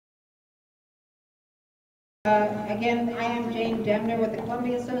Again, I am Jane Demner with the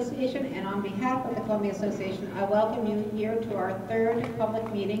Columbia Association, and on behalf of the Columbia Association, I welcome you here to our third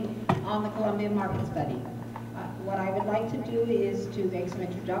public meeting on the Columbia Market Study. What I would like to do is to make some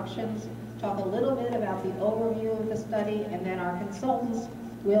introductions, talk a little bit about the overview of the study, and then our consultants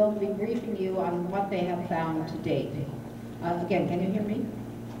will be briefing you on what they have found to date. Again, can you hear me?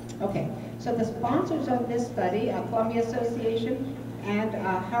 Okay, so the sponsors of this study, Columbia Association, and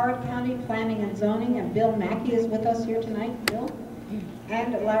Howard County Planning and Zoning, and Bill Mackey is with us here tonight, Bill.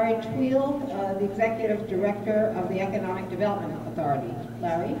 And Larry Tweel, the Executive Director of the Economic Development Authority.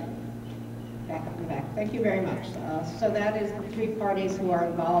 Larry, back up in the back. Thank you very much. So that is the three parties who are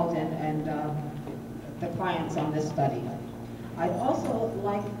involved and the clients on this study. I'd also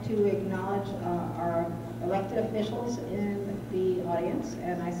like to acknowledge our elected officials in the audience,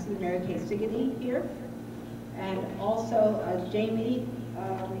 and I see Mary Kay Siggety here. And also Jamie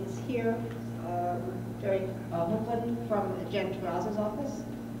is here, Jerry Hoopland from Jen Terraz's office.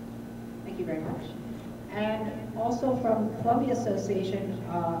 Thank you very much. And also from Columbia Association,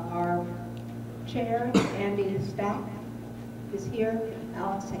 our chair, Andy Stack, is here.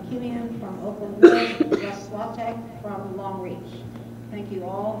 Alex Hakimian from Oakland Hills, Russ Swatek from Long Reach. Thank you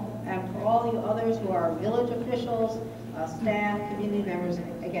all. And for all you others who are village officials, staff, community members,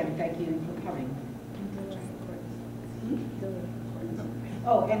 again, thank you for coming.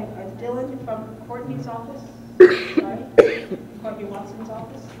 Oh, and Dylan from Courtney's office, sorry, Courtney Watson's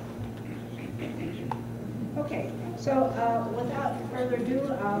office. Okay, so without further ado,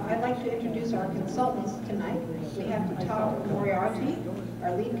 I'd like to introduce our consultants tonight. We have Tom Moriarty,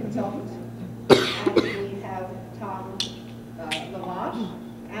 our lead consultant, and we have Tom Lavash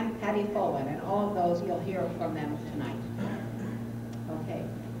and Patty Folan, and all of those you'll hear from them tonight. Okay.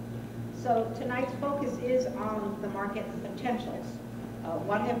 So tonight's focus is on the market potentials.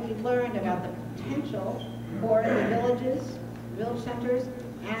 What have we learned about the potential for the villages, village centers,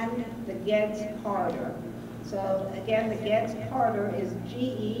 and the GEDS corridor? So again, the GEDS corridor is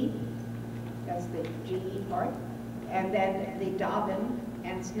GE, that's the GE part, and then the Dobbin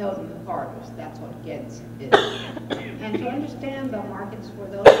and Snowden corridors, that's what GEDS is. And to understand the markets for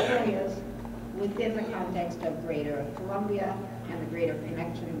those areas within the context of Greater Columbia and the greater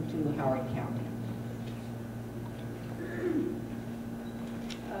connection to Howard County.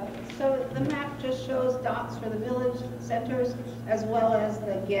 So the map just shows dots for the village centers as well as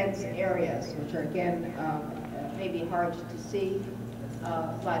the GEDS areas, which are again maybe hard to see,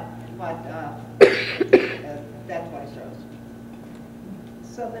 but that's what it shows.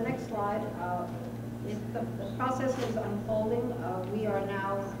 So the next slide, the process is unfolding. We are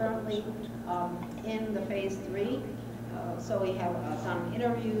now currently in the phase 3. So we have done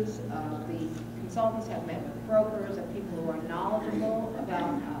interviews. The consultants have met with brokers and people who are knowledgeable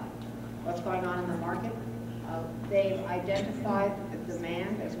about what's going on in the market. They've identified the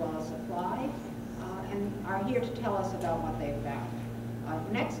demand as well as supply and are here to tell us about what they've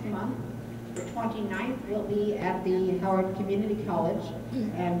found. Next month, the 29th, we'll be at the Howard Community College,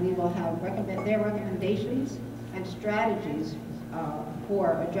 and we will have their recommendations and strategies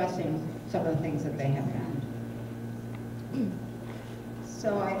for addressing some of the things that they have found.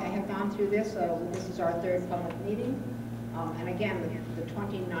 So I have gone through this. This is our third public meeting. And again, the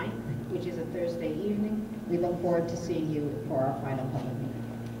 29th, which is a Thursday evening, we look forward to seeing you for our final public meeting.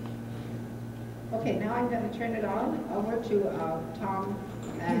 Okay, now I'm going to turn it over to Tom,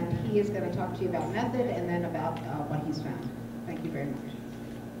 and he is going to talk to you about method and then about what he's found. Thank you very much.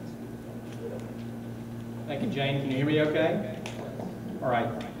 Thank you, Jane. Can you hear me okay? All right.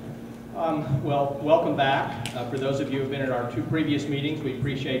 Well, welcome back. For those of you who have been at our 2 previous meetings, we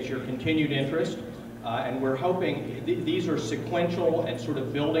appreciate your continued interest. And we're hoping these are sequential and sort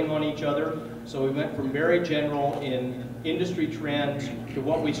of building on each other. So we went from very general in industry trends to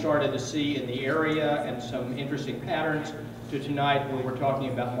what we started to see in the area and some interesting patterns to tonight where we're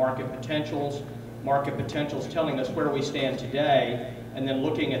talking about market potentials telling us where we stand today, and then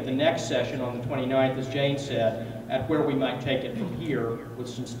looking at the next session on the 29th, as Jane said, at where we might take it from here with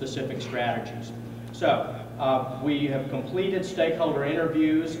some specific strategies. So we have completed stakeholder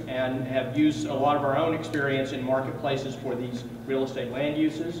interviews and have used a lot of our own experience in marketplaces for these real estate land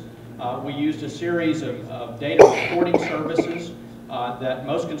uses. We used a series of data reporting services that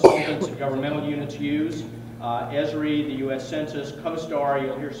most consultants and governmental units use. Esri, the U.S. Census, CoStar,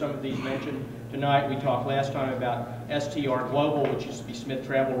 you'll hear some of these mentioned tonight. We talked last time about STR Global, which used to be Smith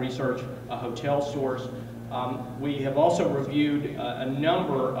Travel Research, a hotel source. We have also reviewed a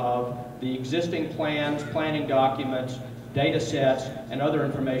number of the existing plans, planning documents, data sets, and other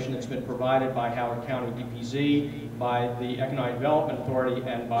information that's been provided by Howard County DPZ, by the Economic Development Authority,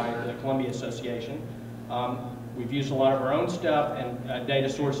 and by the Columbia Association. We've used a lot of our own stuff and data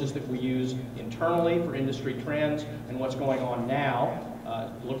sources that we use internally for industry trends and what's going on now,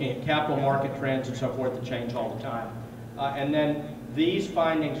 looking at capital market trends and so forth that change all the time. And then these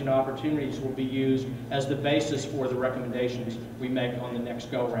findings and opportunities will be used as the basis for the recommendations we make on the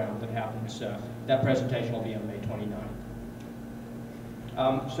next go-round that happens. That presentation will be on May 29th.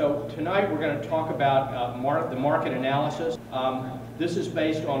 So tonight we're going to talk about the market analysis. This is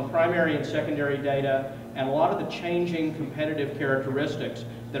based on primary and secondary data and a lot of the changing competitive characteristics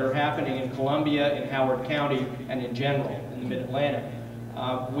that are happening in Columbia, in Howard County, and in general in the Mid-Atlantic.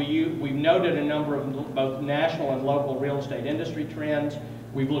 We've noted a number of both national and local real estate industry trends.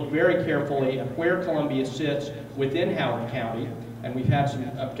 We've looked very carefully at where Columbia sits within Howard County, and we've had some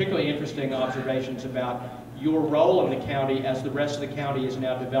particularly interesting observations about your role in the county as the rest of the county is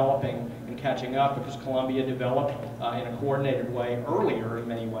now developing and catching up, because Columbia developed in a coordinated way earlier in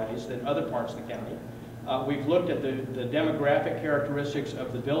many ways than other parts of the county. We've looked at the demographic characteristics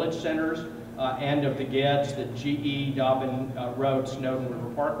of the village centers and of the GEDs, the GE, Dobbin Road, Snowden River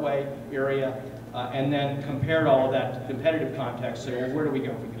Parkway area, and then compared all of that to competitive context. So, well, where do we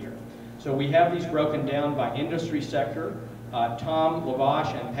go from here? So we have these broken down by industry sector. Tom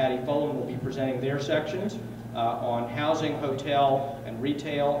Lavash and Patty Folan will be presenting their sections on housing, hotel, and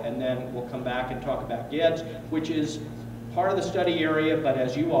retail, and then we'll come back and talk about GEDs, which is part of the study area, but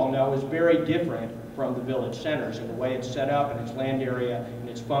as you all know, is very different from the village centers in the way it's set up and its land area and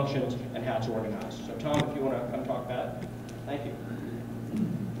its functions and how it's organized. So Tom, if you want to come talk about it. Thank you.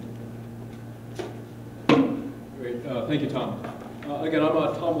 Great, thank you, Tom. Again, I'm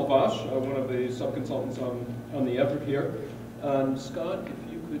Tom Lavash, one of the sub-consultants on the effort here. And Scott,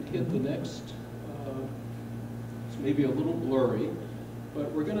 if you could hit the next, it's maybe a little blurry,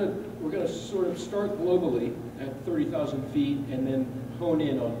 but we're gonna sort of start globally at 30,000 feet and then hone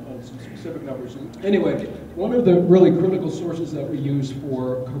in on some specific numbers. Anyway, one of the really critical sources that we use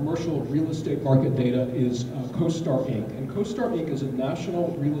for commercial real estate market data is CoStar Inc. And CoStar Inc. is a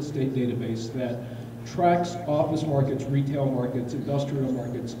national real estate database that tracks office markets, retail markets, industrial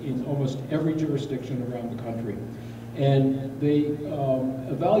markets in almost every jurisdiction around the country. And they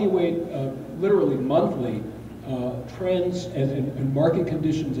evaluate literally monthly trends and market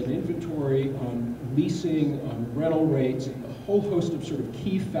conditions and inventory on leasing, on rental rates, and a whole host of sort of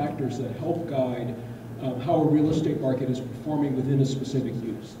key factors that help guide how a real estate market is performing within a specific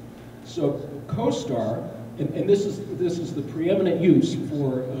use. So CoStar, and this is the preeminent use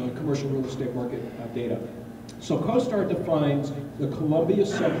for commercial real estate market data. So CoStar defines the Columbia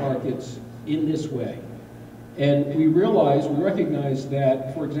submarkets in this way. And we recognize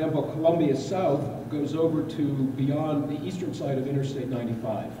that, for example, Columbia South goes over to beyond the eastern side of Interstate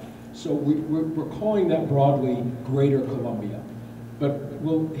 95. So we're calling that broadly Greater Columbia. But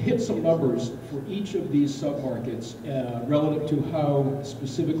we'll hit some numbers for each of these submarkets relative to how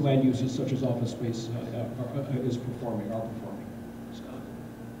specific land uses such as office space are performing. Scott.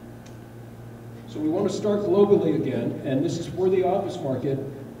 So we want to start globally again, and this is for the office market,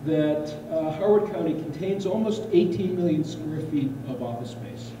 that Howard County contains almost 18 million square feet of office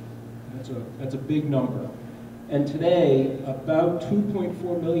space. That's a big number. And today, about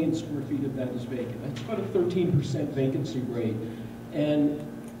 2.4 million square feet of that is vacant. That's about a 13% vacancy rate. And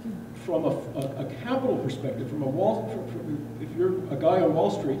from a capital perspective, if you're a guy on Wall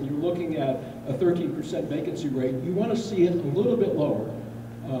Street and you're looking at a 13% vacancy rate, you want to see it a little bit lower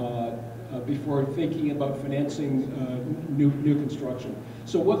before thinking about financing new construction.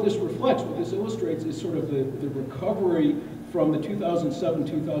 So what this reflects, what this illustrates, is sort of the recovery from the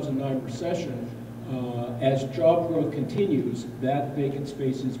 2007-2009 recession. As job growth continues, that vacant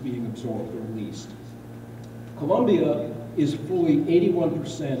space is being absorbed or leased. Columbia is fully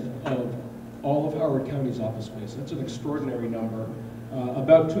 81% of all of Howard County's office space. That's an extraordinary number.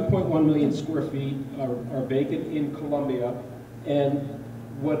 About 2.1 million square feet are vacant in Columbia, and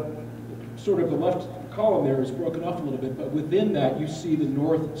what sort of the left column there is broken off a little bit, but within that you see the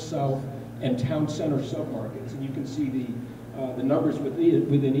north, south, and town center submarkets, and you can see the numbers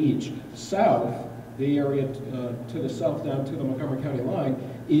within each. South, the area to the south down to the Montgomery County line,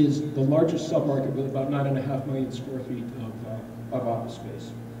 is the largest submarket with about 9.5 million square feet of office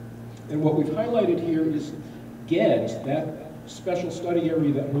space. And what we've highlighted here is GEDS, that special study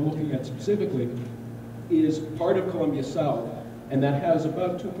area that we're looking at specifically, is part of Columbia South, and that has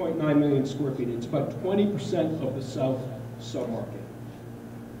about 2.9 million square feet. It's about 20% of the south submarket.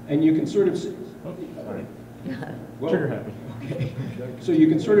 And you can sort of see... Sorry. Well, Trigger happy. Okay. So you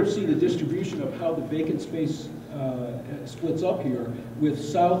can sort of see the distribution of how the vacant space splits up here, with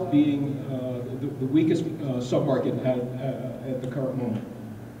south being the weakest submarket at the current moment.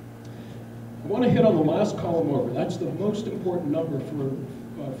 want to hit on the last column over. That's the most important number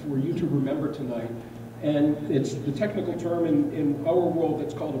for you to remember tonight. And it's the technical term in our world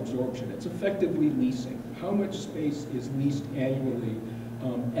that's called absorption. It's effectively leasing. How much space is leased annually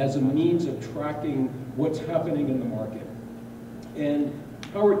as a means of tracking what's happening in the market. And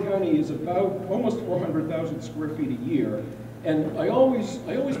Howard County is about almost 400,000 square feet a year. And I always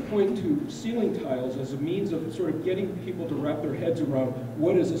point to ceiling tiles as a means of sort of getting people to wrap their heads around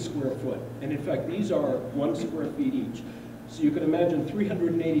what is a square foot. And in fact, these are 1 square feet each. So you can imagine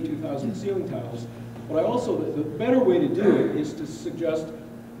 382,000 ceiling tiles. But the better way to do it is to suggest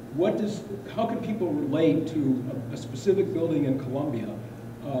how can people relate to a specific building in Columbia?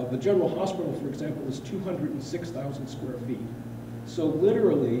 The General Hospital, for example, is 206,000 square feet. So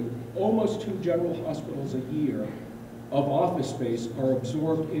literally, almost 2 general hospitals a year of office space are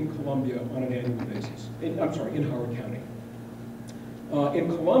absorbed in Columbia on an annual basis. In Howard County. In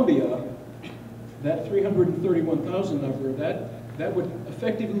Columbia, that 331,000 number, that would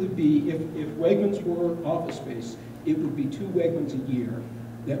effectively be, if Wegmans were office space, it would be 2 Wegmans a year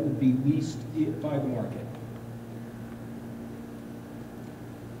that would be leased by the market.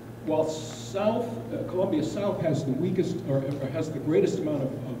 While Columbia South has the weakest, or has the greatest amount of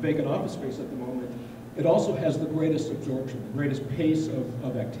vacant office space at the moment, it also has the greatest absorption, the greatest pace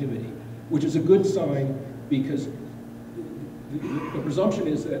of activity, which is a good sign because the presumption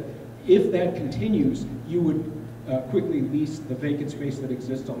is that if that continues, you would quickly lease the vacant space that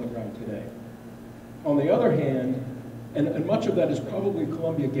exists on the ground today. On the other hand, and much of that is probably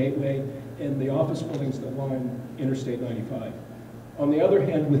Columbia Gateway and the office buildings that line Interstate 95. On the other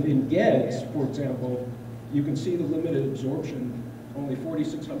hand, within GEDS, for example, you can see the limited absorption, only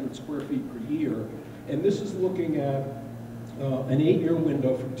 4,600 square feet per year. And this is looking at an 8-year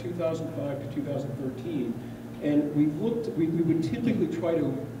window from 2005 to 2013. And we would typically try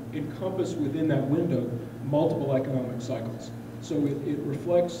to encompass within that window multiple economic cycles. So it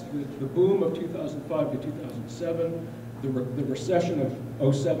reflects the boom of 2005 to 2007, the recession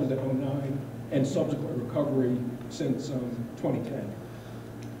of 07 to 09, and subsequent recovery since 2010.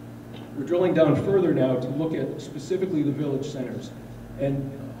 We're drilling down further now to look at specifically the village centers. And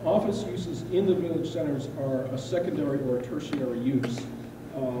office uses in the village centers are a secondary or a tertiary use.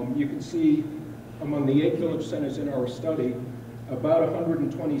 You can see among the 8 village centers in our study, about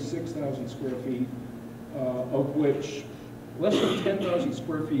 126,000 square feet, of which less than 10,000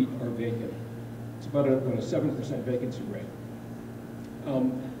 square feet are vacant. It's about a 7% vacancy rate.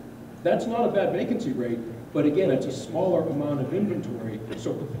 That's not a bad vacancy rate, but again, it's a smaller amount of inventory,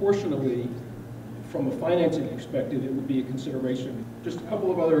 so proportionally, from a financing perspective, it would be a consideration. Just a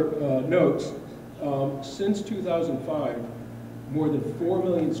couple of other notes. Since 2005, more than 4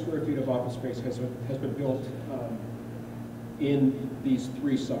 million square feet of office space has been built in these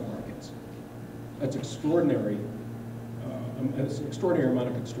 3 submarkets. That's extraordinary. It's an extraordinary amount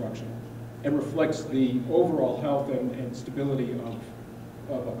of construction, and reflects the overall health and stability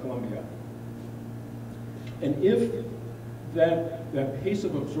of Columbia. And if that pace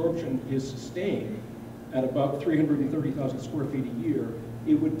of absorption is sustained at about 330,000 square feet a year,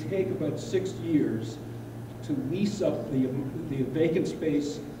 it would take about 6 years to lease up the vacant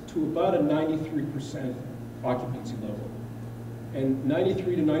space to about a 93% occupancy level. And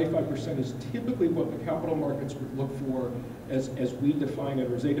 93 to 95% is typically what the capital markets would look for as we define it,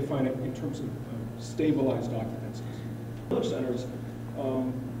 or as they define it in terms of stabilized occupancies. Village centers,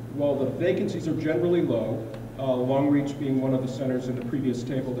 while the vacancies are generally low, Longreach being one of the centers in the previous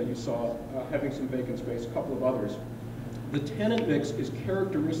table that you saw, having some vacant space, a couple of others. The tenant mix is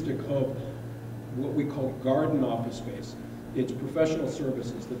characteristic of what we call garden office space. It's professional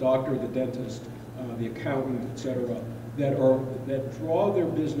services, the doctor, the dentist, the accountant, et cetera, that draw their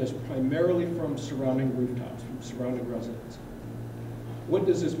business primarily from surrounding rooftops, from surrounding residents. What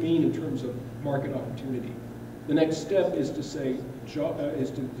does this mean in terms of market opportunity? The next step is to say,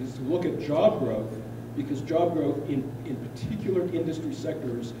 is to look at job growth, because job growth in particular industry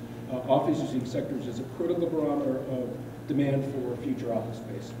sectors, office using sectors, is a critical barometer of demand for future office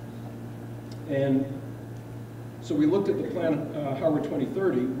space. And so we looked at the plan Howard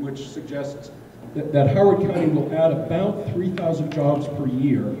 2030, which suggests that Howard County will add about 3,000 jobs per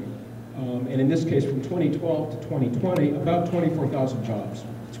year, and in this case from 2012 to 2020, about 24,000 jobs.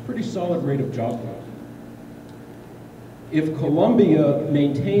 It's a pretty solid rate of job growth. If Columbia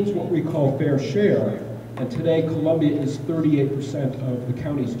maintains what we call fair share, and today Columbia is 38% of the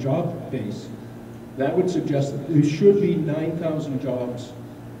county's job base, that would suggest that there should be 9,000 jobs,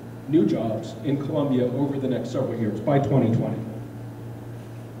 new jobs, in Columbia over the next several years, by 2020.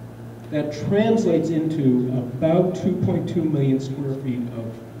 That translates into about 2.2 million square feet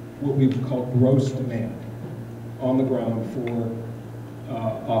of what we would call gross demand on the ground for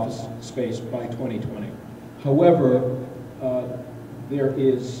office space by 2020. However, there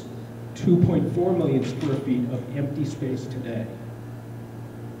is 2.4 million square feet of empty space today.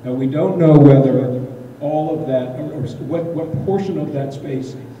 Now, we don't know whether all of that, or what portion of that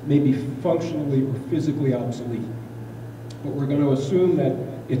space may be functionally or physically obsolete. But we're going to assume that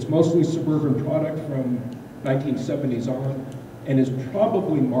it's mostly suburban product from 1970s on and is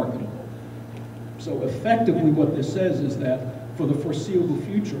probably marketable. So effectively what this says is that for the foreseeable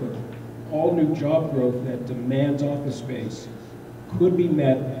future, all new job growth that demands office space could be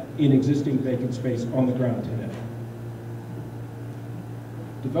met in existing vacant space on the ground today.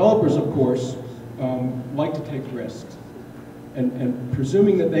 Developers, of course, like to take risks. And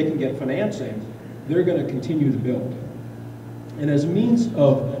presuming that they can get financing, they're going to continue to build. And as a means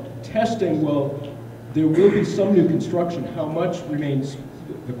of testing, well, there will be some new construction. How much remains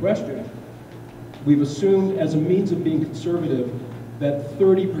the question. We've assumed, as a means of being conservative, that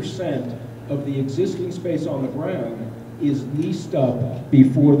 30% of the existing space on the ground is leased up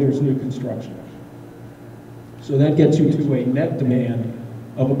before there's new construction. So that gets you to a net demand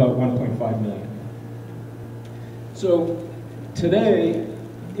of about 1.5 million. So today,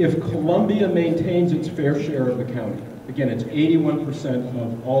 if Columbia maintains its fair share of the county, again, it's 81%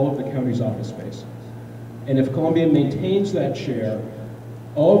 of all of the county's office space, and if Columbia maintains that share,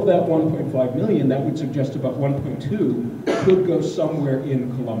 all of that 1.5 million, that would suggest about 1.2 could go somewhere in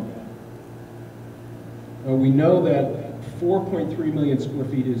Columbia. We know that 4.3 million square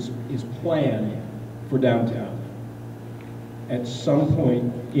feet is planned for downtown at some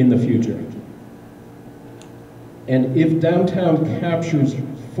point in the future. And if downtown captures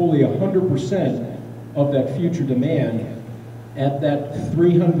fully 100% of that future demand, at that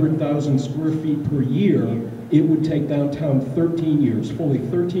 300,000 square feet per year, it would take downtown 13 years, fully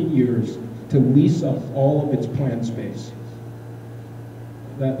 13 years, to lease up all of its planned space.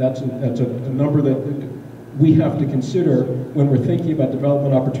 That's a number that we have to consider when we're thinking about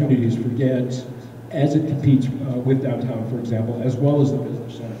development opportunities for GEDS as it competes with downtown, for example, as well as the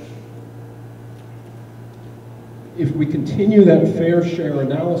business centers. If we continue that fair share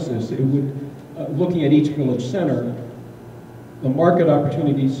analysis, it would, looking at each village center, the market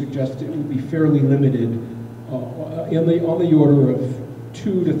opportunities suggest it would be fairly limited on the order of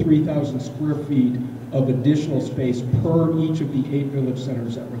 2,000 to 3,000 square feet of additional space per each of the 8 village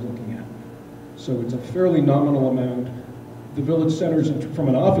centers that we're looking at. So it's a fairly nominal amount. The village centers, from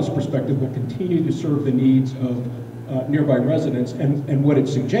an office perspective, will continue to serve the needs of nearby residents. And what it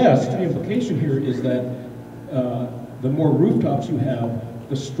suggests, the implication here is that the more rooftops you have,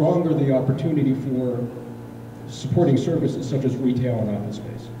 the stronger the opportunity for supporting services such as retail and office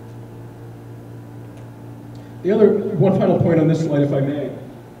space. One final point on this slide, if I may.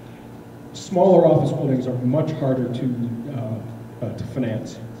 Smaller office buildings are much harder to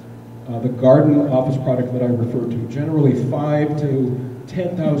finance. The garden office product that I referred to, generally 5 to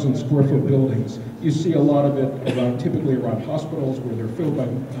 10,000 square foot buildings. You see a lot of it typically around hospitals where they're filled by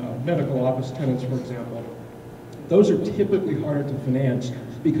medical office tenants, for example. Those are typically harder to finance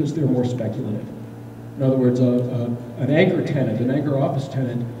because they're more speculative. In other words, an anchor tenant, an anchor office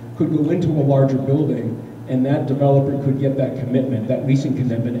tenant, could go into a larger building, and that developer could get that commitment, that leasing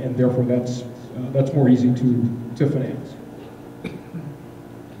commitment, and therefore that's more easy to finance.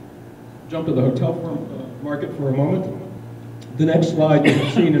 Jump to the hotel market for a moment. The next slide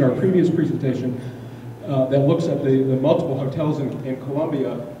you've seen in our previous presentation that looks at the multiple hotels in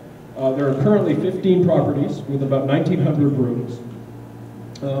Columbia. There are currently 15 properties with about 1,900 rooms.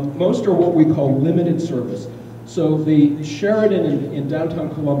 Most are what we call limited service. So the Sheraton in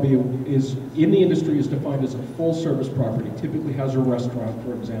downtown Columbia in the industry is defined as a full service property, typically has a restaurant,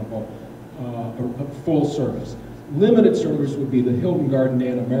 for example, a full service. Limited service would be the Hilton Garden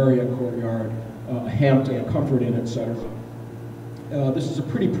Inn, a Marriott Courtyard, a Hampton, a Comfort Inn, etc. This is a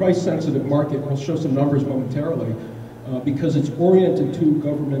pretty price sensitive market. We'll show some numbers momentarily because it's oriented to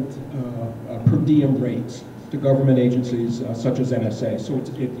government per diem rates, to government agencies such as NSA. So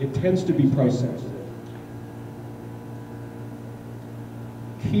it tends to be price sensitive.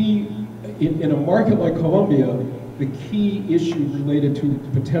 In a market like Columbia, the key issue related to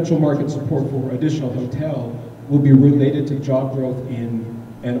potential market support for additional hotel will be related to job growth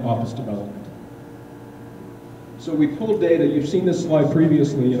and office development. So we pulled data, you've seen this slide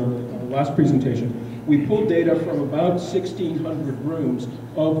previously in our last presentation. We pulled data from about 1,600 rooms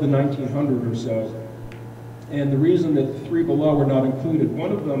of the 1,900 or so. And the reason that 3 below were not included,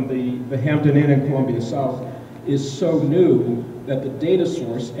 one of them, the Hampton Inn in Columbia South, is so new that the data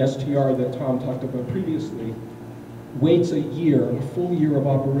source, STR, that Tom talked about previously, waits a full year of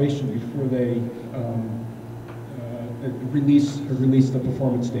operation before they release the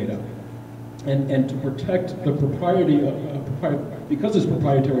performance data. And to protect the propriety, because it's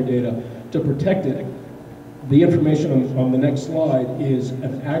proprietary data, to protect it, the information on the next slide is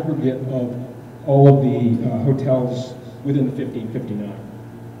an aggregate of all of the hotels within the 1559.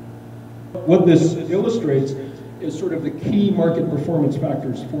 What this illustrates is sort of the key market performance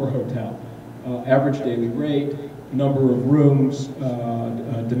factors for a hotel. Average daily rate, number of rooms,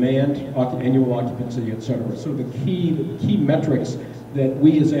 demand, annual occupancy, et cetera. So the key metrics that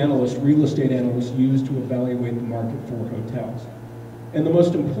we as analysts, real estate analysts, use to evaluate the market for hotels. And the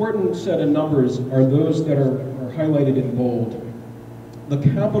most important set of numbers are those that are highlighted in bold. The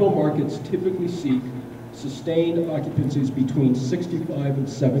capital markets typically seek sustained occupancies between 65 and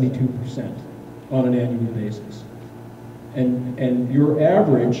 72% on an annual basis. And your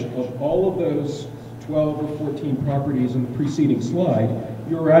average of all of those 12 or 14 properties in the preceding slide,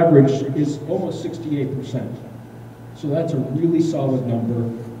 your average is almost 68%. So that's a really solid number.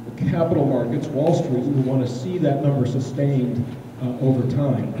 The capital markets, Wall Street, we want to see that number sustained over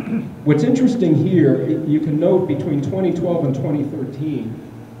time. What's interesting here, you can note between 2012 and 2013,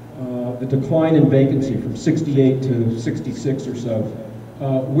 the decline in vacancy from 68 to 66 or so.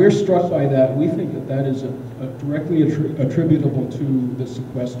 We're struck by that. We think that that is directly attributable to the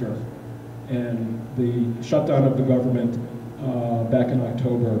sequester and the shutdown of the government back in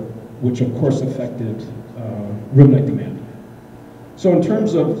October, which of course affected room night demand. So in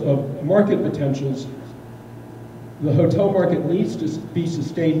terms of market potentials, the hotel market needs to be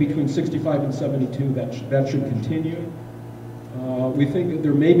sustained between 65 and 72. That should continue. We think that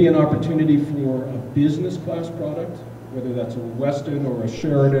there may be an opportunity for a business class product, whether that's a Westin or a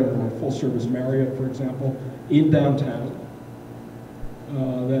Sheraton or a full service Marriott, for example, in downtown.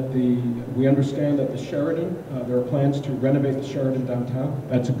 We understand that the Sheraton, there are plans to renovate the Sheraton downtown.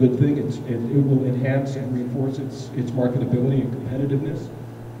 That's a good thing. It will enhance and reinforce its marketability and competitiveness.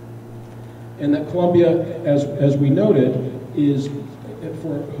 And that Columbia, as we noted, is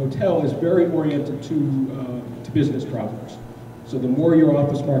for a hotel is very oriented to business travelers. So the more your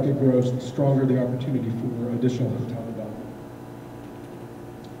office market grows, the stronger the opportunity for additional hotel development.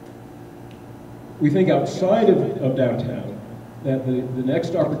 We think outside of downtown that the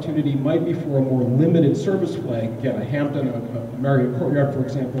next opportunity might be for a more limited service play. Again, a Hampton, a Marriott Courtyard, for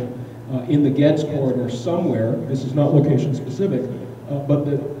example, in the Geddes corridor somewhere. This is not location specific, but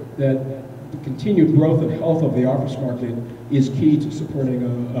that the continued growth and health of the office market is key to supporting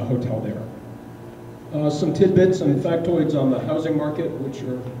a hotel there. Some tidbits and factoids on the housing market, which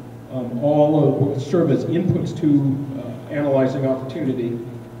are all serve as inputs to analyzing opportunity.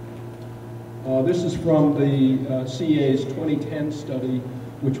 This is from the CA's 2010 study,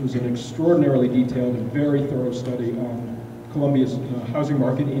 which was an extraordinarily detailed and very thorough study on Columbia's housing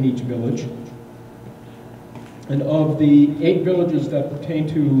market in each village. And of the 8 villages that pertain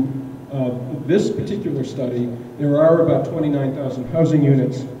to this particular study, there are about 29,000 housing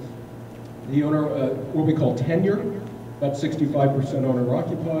units. The owner, what we call tenure, about 65% owner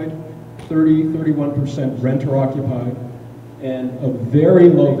occupied, 31% renter occupied, and a very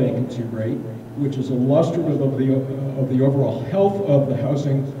low vacancy rate, which is illustrative of the overall health of the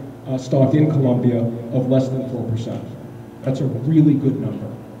housing stock in Columbia of less than 4%. That's a really good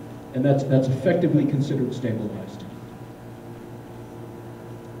number, and that's effectively considered stabilized.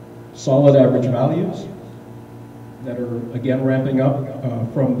 Solid average values that are again ramping up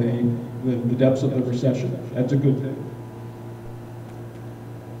from the depths of the recession. That's a good thing.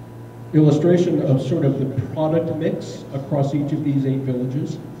 Illustration of sort of the product mix across each of these 8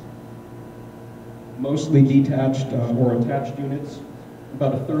 villages. Mostly detached or attached units,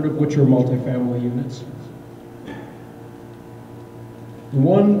 about 1/3 of which are multifamily units.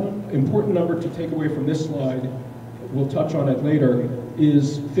 One important number to take away from this slide, we'll touch on it later,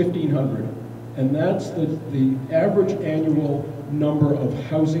 is 1,500. And that's the average annual number of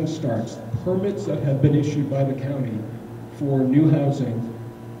housing starts, permits that have been issued by the county for new housing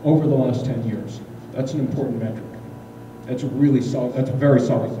over the last 10 years. That's an important metric. That's really solid, that's very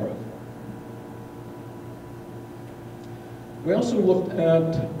solid growth. We also looked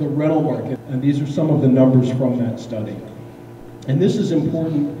at the rental market, and these are some of the numbers from that study. And this is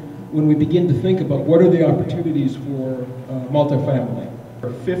important when we begin to think about what are the opportunities for multifamily. There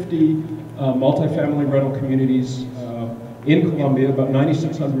are 50 multifamily rental communities in Columbia, about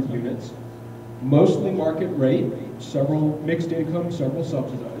 9,600 units, mostly market rate, several mixed income, several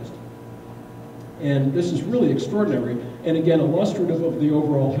subsidized. And this is really extraordinary, and again, illustrative of the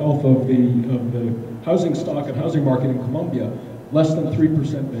overall health of the housing stock and housing market in Columbia, less than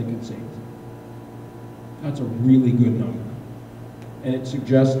 3% vacancy. That's a really good number. And it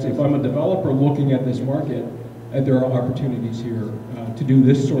suggests if I'm a developer looking at this market, there are opportunities here to do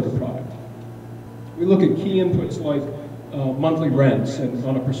this sort of product. We look at key inputs like monthly rents and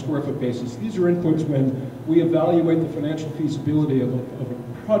on a per square foot basis. These are inputs when we evaluate the financial feasibility of a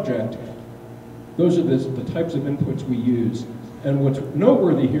project. Those are the types of inputs we use. And what's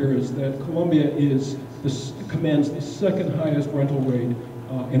noteworthy here is that Columbia commands the second highest rental rate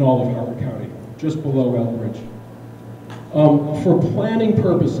in all of Howard County, just below Elbridge. For planning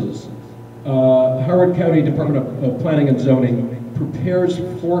purposes, Howard County Department of Planning and Zoning prepares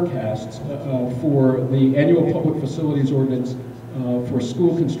forecasts for the annual public facilities ordinance for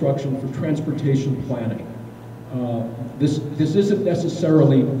school construction, for transportation planning. This isn't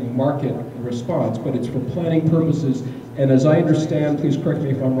necessarily market response, but it's for planning purposes. And as I understand, please correct me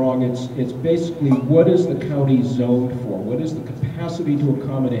if I'm wrong, it's basically what is the county zoned for? What is the capacity to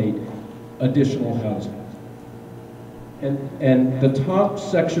accommodate additional housing? And the top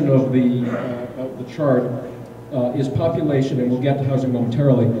section of the chart is population, and we'll get to housing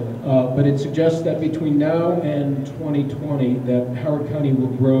momentarily, but it suggests that between now and 2020, that Howard County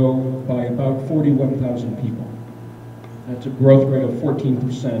will grow by about 41,000 people. That's a growth rate of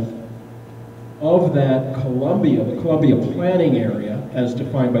 14%. Of that, the Columbia planning area, as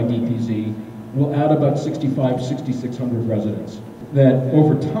defined by DPZ, will add about 6,600 residents. That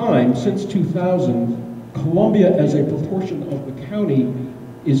over time, since 2000, Columbia as a proportion of the county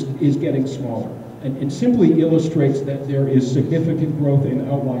is getting smaller. And it simply illustrates that there is significant growth in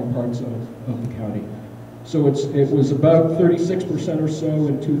outlying parts of the county. So it was about 36% or so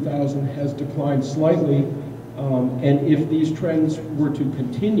in 2000, has declined slightly. And if these trends were to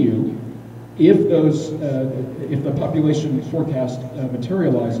continue, if the population forecast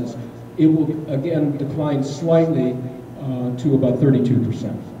materializes, it will again decline slightly to about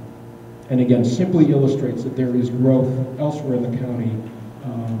 32%. And again, simply illustrates that there is growth elsewhere in the county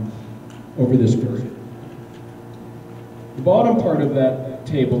over this period. The bottom part of that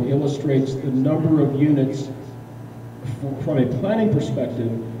table illustrates the number of units from a planning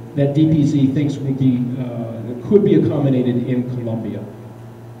perspective that DPZ thinks could be accommodated in Columbia.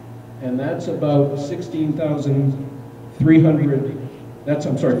 And that's about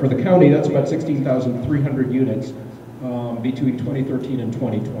 16,300, for the county, that's about 16,300 units between 2013 and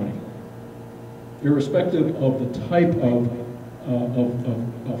 2020. Irrespective of the type of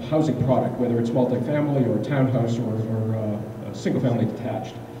housing product, whether it's multifamily or a townhouse or single-family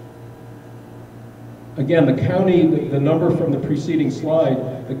detached. Again, the county, the number from the preceding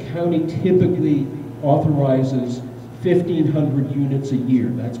slide, the county typically authorizes 1,500 units a year.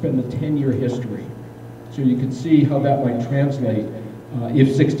 That's been the 10-year history. So you can see how that might translate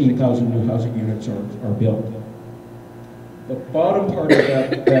if 16,000 new housing units are built. The bottom part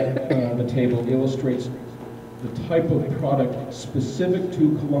of the table illustrates the type of product specific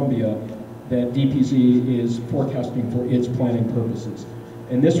to Columbia that DPZ is forecasting for its planning purposes.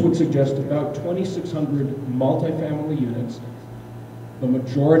 And this would suggest about 2,600 multifamily units. The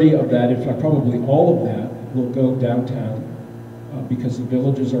majority of that, in fact probably all of that, will go downtown because the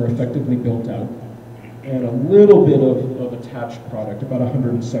villages are effectively built out. And a little bit of attached product, about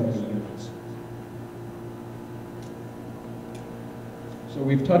 170 units. So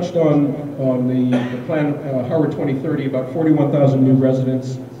we've touched on the plan, Howard 2030, about 41,000 new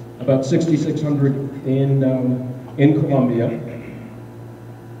residents, about 6,600 in Columbia.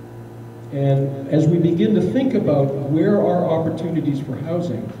 And as we begin to think about where are opportunities for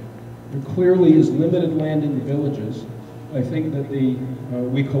housing, there clearly is limited land in the villages. I think that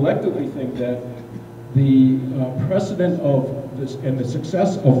we collectively think that the precedent of this and the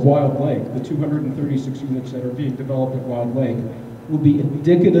success of Wild Lake, the 236 units that are being developed at Wild Lake, will be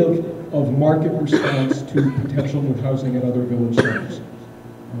indicative of market response to potential new housing at other village centers,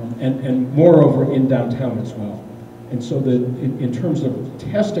 and moreover in downtown as well. And so in terms of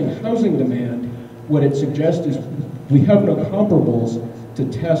testing housing demand, what it suggests is we have no comparables to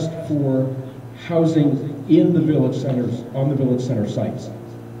test for housing in the village centers, on the village center sites.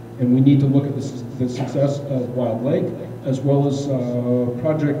 And we need to look at the success of Wild Lake, as well as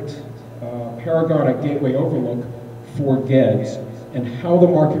Project Paragon at Gateway Overlook for GEDS, and how the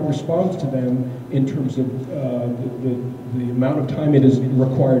market responds to them in terms of the amount of time it is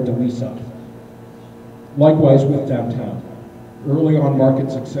required to lease up. Likewise with downtown. Early on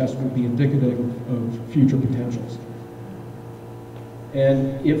market success will be indicative of future potentials.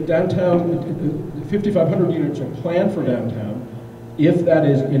 And if downtown, 5,500 units are planned for downtown, if that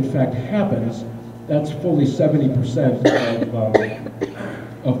is in fact happens, that's fully 70%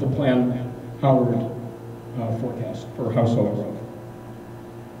 of the planned Howard forecast for household growth.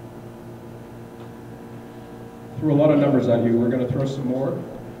 threw a lot of numbers at you. We're going to throw some more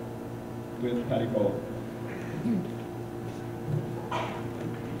with Patty Bowen.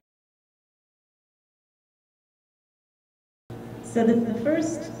 So the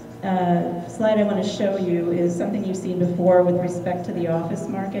first slide I want to show you is something you've seen before with respect to the office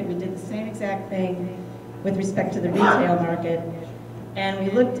market. We did the same exact thing with respect to the retail market, and we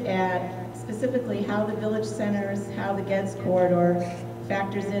looked at specifically how the village centers, how the Geddes corridor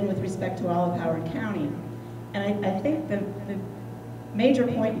factors in with respect to all of Howard County. And I think the major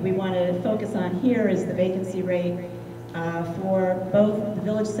point we want to focus on here is the vacancy rate for both the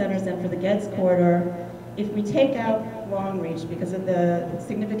village centers and for the Geddes corridor. If we take out Longreach because of the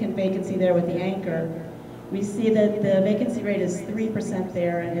significant vacancy there with the anchor, we see that the vacancy rate is 3%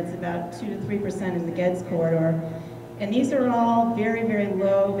 there, and it's about 2 to 3% in the Geddes corridor. And these are all very, very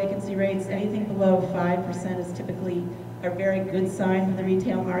low vacancy rates. Anything below 5% is typically a very good sign for the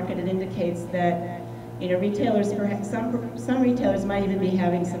retail market. It indicates that, you know, retailers, perhaps some retailers might even be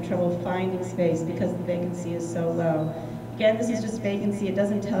having some trouble finding space because the vacancy is so low. Again, this is just vacancy. It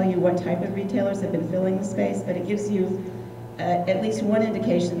doesn't tell you what type of retailers have been filling the space, but it gives you at least one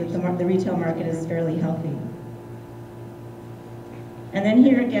indication that the retail market is fairly healthy. And then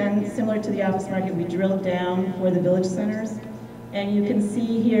here again, similar to the office market, we drilled down for the village centers. And you can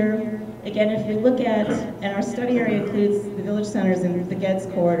see here, again, if you look at, and our study area includes the village centers and the Geddes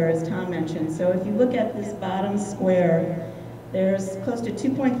corridor, as Tom mentioned. So if you look at this bottom square, there's close to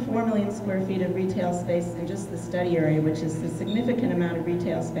 2.4 million square feet of retail space in just the study area, which is a significant amount of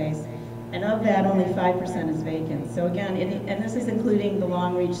retail space. And of that, only 5% is vacant. So again, and this is including the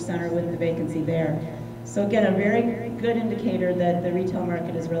Longreach Center with the vacancy there. So again, a very good indicator that the retail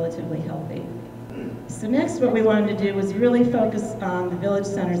market is relatively healthy. So next, what we wanted to do was really focus on the village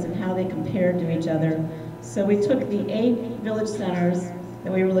centers and how they compared to each other. So we took the 8 village centers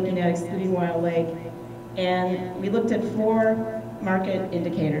that we were looking at, excluding Wild Lake, and we looked at 4 market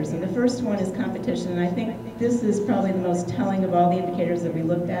indicators. And the first one is competition, and I think this is probably the most telling of all the indicators that we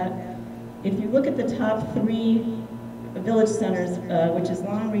looked at. If you look at the top 3 village centers, which is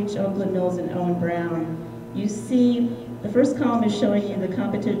Longreach, Oakland Mills, and Owen Brown, you see the first column is showing you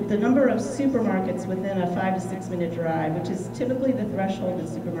the number of supermarkets within a 5 to 6 minute drive, which is typically the threshold that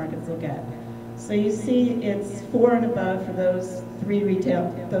supermarkets look at. So you see it's 4 and above for those 3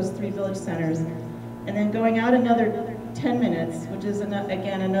 village centers. And then going out another 10 minutes, which is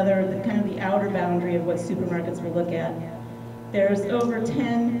again another kind of the outer boundary of what supermarkets will look at. There's over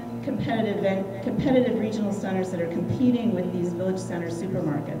 10 competitive regional centers that are competing with these village center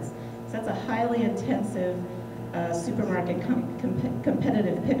supermarkets. So that's a highly intensive supermarket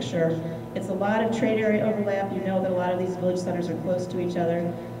competitive picture. It's a lot of trade area overlap. You know that a lot of these village centers are close to each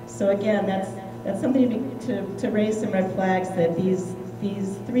other. So again, that's something to raise some red flags that these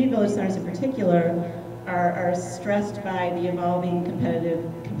 3 village centers in particular are stressed by the evolving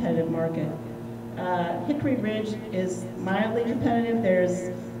competitive market. Hickory Ridge is mildly competitive.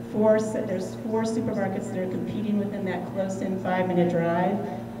 There's 4 supermarkets that are competing within that close-in 5-minute drive.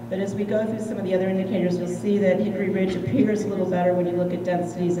 But as we go through some of the other indicators, you'll see that Hickory Ridge appears a little better when you look at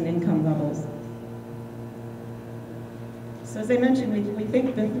densities and income levels. So as I mentioned, we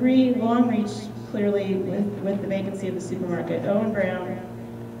think the 3 Longreach, clearly with the vacancy of the supermarket, Owen Brown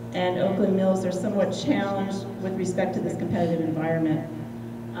and Oakland Mills are somewhat challenged with respect to this competitive environment.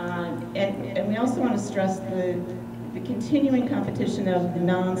 And we also want to stress the continuing competition of the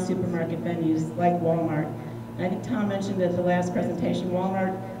non-supermarket venues like Walmart. And I think Tom mentioned at the last presentation,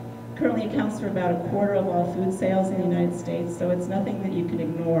 Walmart currently accounts for about 1/4 of all food sales in the United States, so it's nothing that you can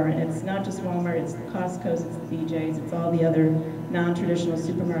ignore. And it's not just Walmart, it's the Costco's, it's the BJ's, it's all the other non-traditional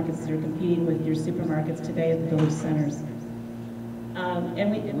supermarkets that are competing with your supermarkets today at the village centers.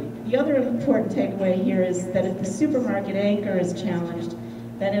 The other important takeaway here is that if the supermarket anchor is challenged,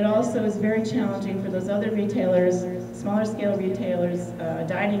 then it also is very challenging for those other retailers, smaller scale retailers,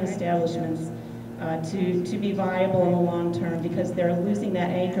 dining establishments, to be viable in the long term because they're losing that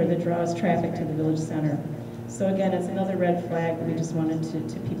anchor that draws traffic to the village center. So again, it's another red flag that we just wanted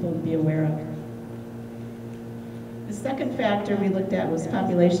people to be aware of. The second factor we looked at was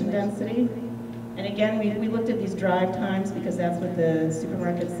population density. And again, we looked at these drive times because that's what the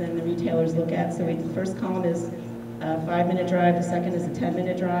supermarkets and the retailers look at. So the first column is a 5-minute drive, the second is a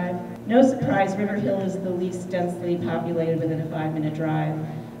 10-minute drive. No surprise, River Hill is the least densely populated within a 5-minute drive.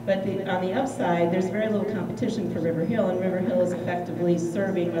 But on the upside, there's very little competition for River Hill, and River Hill is effectively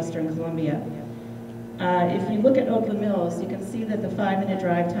serving Western Columbia. If you look at Oakland Mills, you can see that the 5-minute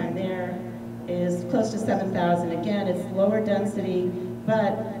drive time there is close to 7,000. Again, it's lower density,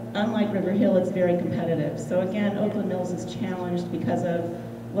 but unlike River Hill, it's very competitive. So again, Oakland Mills is challenged because of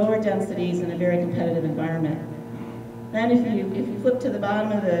lower densities and a very competitive environment. Then if you flip to the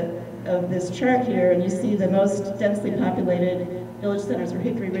bottom of this chart here, and you see the most densely populated village centers are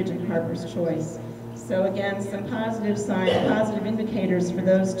Hickory Ridge and Harper's Choice. So again, some positive signs, positive indicators for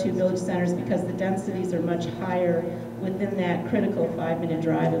those two village centers because the densities are much higher within that critical 5-minute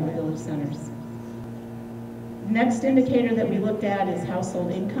drive of the village centers. Next indicator that we looked at is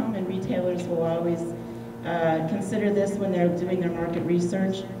household income, and retailers will always consider this when they're doing their market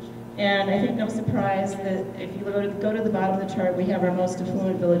research. And I think no surprise that if you go to the bottom of the chart, we have our most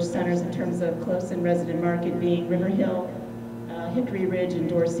affluent village centers in terms of close-in resident market being River Hill, Hickory Ridge, and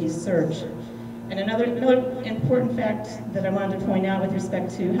Dorsey's Search. And another important fact that I wanted to point out with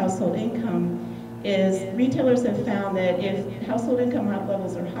respect to household income is retailers have found that if household income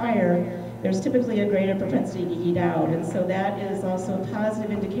levels are higher, there's typically a greater propensity to eat out. And so that is also a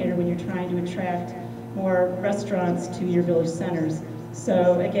positive indicator when you're trying to attract more restaurants to your village centers.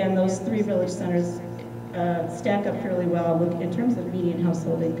 So again, those three village centers stack up fairly well in terms of median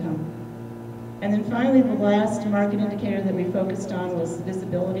household income. And then finally, the last market indicator that we focused on was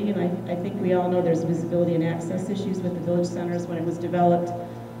visibility, and I think we all know there's visibility and access issues with the village centers. When it was developed,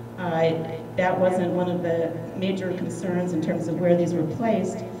 that wasn't one of the major concerns in terms of where these were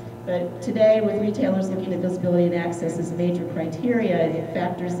placed. But today, with retailers looking at visibility and access as a major criteria, it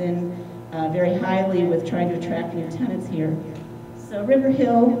factors in very highly with trying to attract new tenants here. So River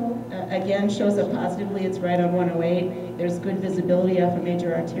Hill, again, shows up positively. It's right on 108. There's good visibility off a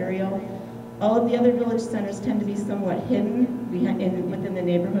major arterial. All of the other village centers tend to be somewhat hidden within the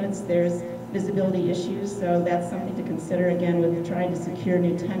neighborhoods. There's visibility issues, so that's something to consider, again, with trying to secure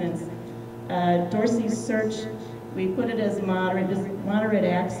new tenants. Dorsey's Search, we put it as moderate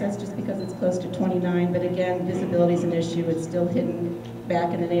access just because it's close to 29, but again, visibility is an issue. It's still hidden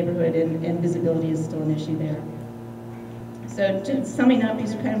back in the neighborhood, and visibility is still an issue there. So just summing up,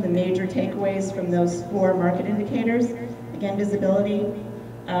 these are kind of the major takeaways from those 4 market indicators. Again, visibility.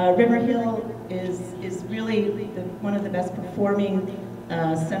 River Hill is really one of the best performing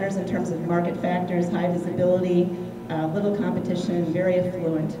centers in terms of market factors, high visibility, little competition, very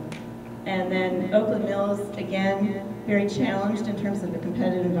affluent. And then Oakland Mills, again, very challenged in terms of the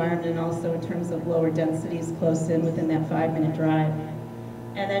competitive environment and also in terms of lower densities close in within that 5-minute drive.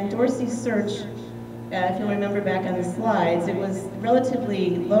 And then Dorsey's Search, if you'll remember back on the slides, it was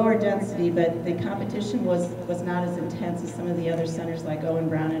relatively lower density, but the competition was not as intense as some of the other centers like Owen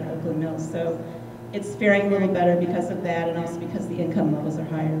Brown and Oakland Mills. So it's faring a little better because of that, and also because the income levels are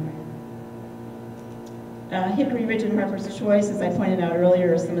higher. Hickory Ridge and Harper's Choice, as I pointed out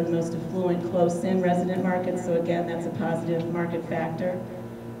earlier, are some of the most affluent close-in resident markets, so again, that's a positive market factor.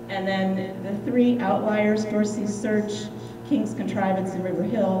 And then the 3 outliers, Dorsey's Search, King's Contrivance, and River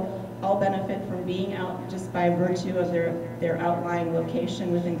Hill, all benefit from being out just by virtue of their outlying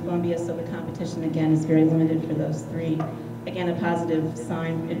location within Columbia, so the competition, again, is very limited for those 3. Again, a positive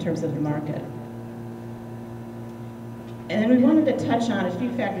sign in terms of the market. And then we wanted to touch on a few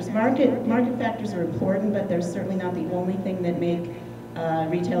factors. Market factors are important, but they're certainly not the only thing that make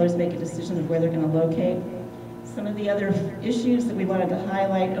retailers make a decision of where they're going to locate. Some of the other issues that we wanted to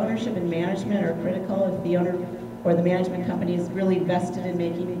highlight, ownership and management are critical. If the owner or the management company is really vested in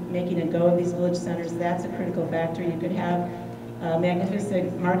making a go of these village centers, that's a critical factor. You could have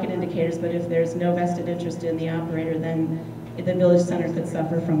magnificent market indicators, but if there's no vested interest in the operator, then the village center could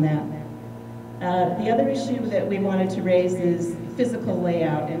suffer from that. The other issue that we wanted to raise is physical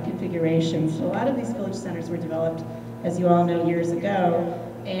layout and configuration. So a lot of these village centers were developed, as you all know, years ago,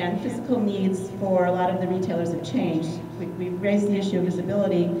 and physical needs for a lot of the retailers have changed. We raised the issue of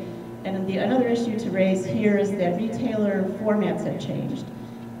visibility, and another issue to raise here is that retailer formats have changed.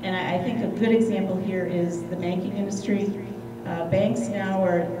 And I think a good example here is the banking industry. Banks now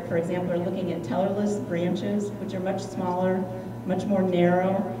are, for example, are looking at tellerless branches, which are much smaller, much more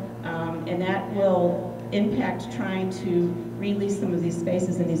narrow, and that will impact trying to release some of these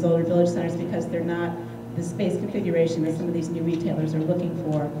spaces in these older village centers because they're not the space configuration that some of these new retailers are looking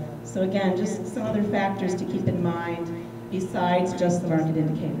for. So again, just some other factors to keep in mind besides just the market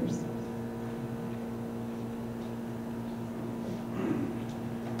indicators.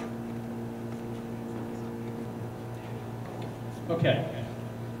 Okay,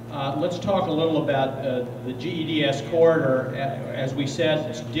 let's talk a little about the GEDS corridor. As we said,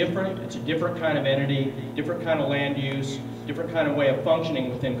 it's different. It's a different kind of entity, different kind of land use, different kind of way of functioning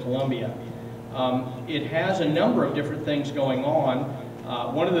within Columbia. It has a number of different things going on.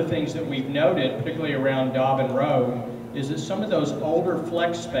 One of the things that we've noted, particularly around Dobbin Road, is that some of those older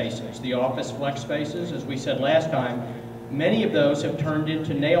flex spaces, the office flex spaces, as we said last time, many of those have turned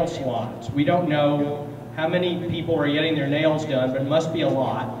into nail salons. We don't know how many people are getting their nails done, but it must be a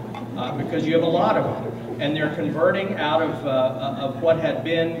lot because you have a lot of them. and they're converting out of what had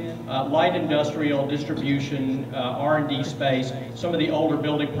been light industrial distribution, R&D space, some of the older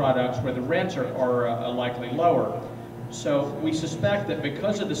building products where the rents are likely lower. So we suspect that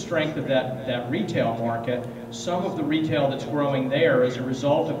because of the strength of that retail market, some of the retail that's growing there is a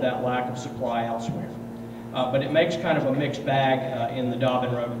result of that lack of supply elsewhere. But it makes kind of a mixed bag in the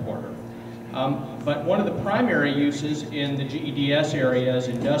Dobbin Road corridor. But one of the primary uses in the GEDS area is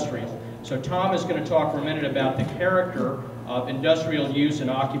industrial. So Tom is going to talk for a minute about the character of industrial use and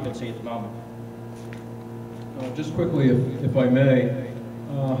occupancy at the moment. Just quickly, if I may,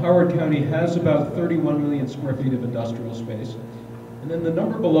 Howard County has about 31 million square feet of industrial space. And then the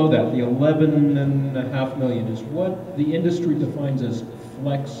number below that, the 11.5 million, is what the industry defines as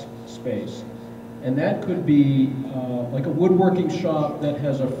flex space. And that could be like a woodworking shop that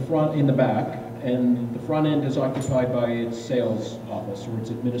has a front in the back, and the front end is occupied by its sales office or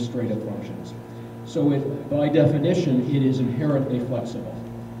its administrative functions. So by definition, it is inherently flexible.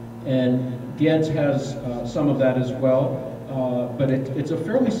 And GEDS has some of that as well. But it's a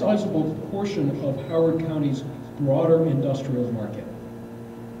fairly sizable portion of Howard County's broader industrial market.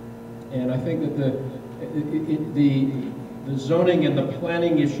 And I think that the zoning and the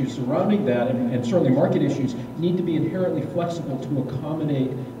planning issues surrounding that, and certainly market issues, need to be inherently flexible to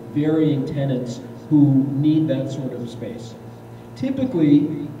accommodate varying tenants who need that sort of space.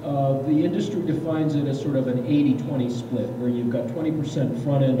 Typically, the industry defines it as sort of an 80-20 split, where you've got 20%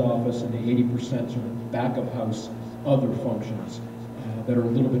 front-end office and 80% sort of back-of-house other functions that are a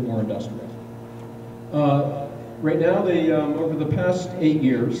little bit more industrial. Right now, over the past 8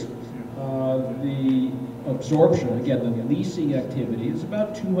 years, the absorption, again, the leasing activity, is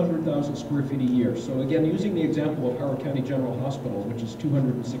about 200,000 square feet a year. So again, using the example of Howard County General Hospital, which is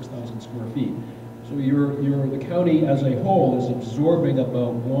 206,000 square feet. So the county as a whole is absorbing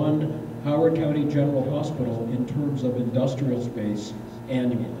about one Howard County General Hospital in terms of industrial space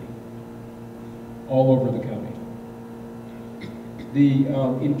annually, all over the county.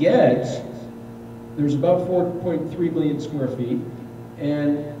 In GEDS, there's about 4.3 million square feet,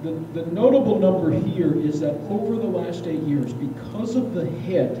 and the notable number here is that over the last 8 years, because of the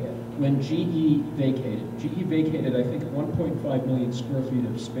hit when GE vacated, I think, 1.5 million square feet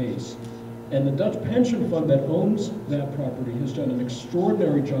of space, and the Dutch pension fund that owns that property has done an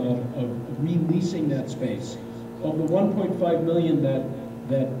extraordinary job of releasing that space. Of the 1.5 million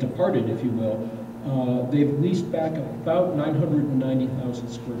that departed, if you will, they've leased back about 990,000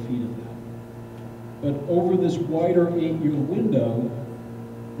 square feet of that. But over this wider 8-year window,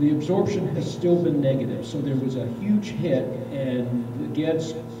 the absorption has still been negative. So there was a huge hit, and the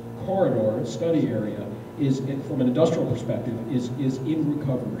GEDS corridor, study area, from an industrial perspective, is in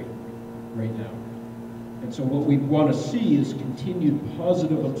recovery right now. And so what we want to see is continued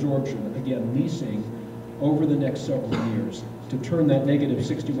positive absorption, again, leasing, over the next several years to turn that negative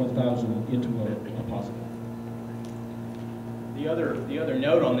 61,000 into a positive. The other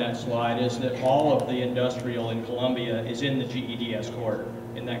note on that slide is that all of the industrial in Columbia is in the GEDS corridor,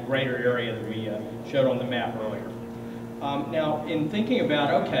 in that greater area that we showed on the map earlier. Now, in thinking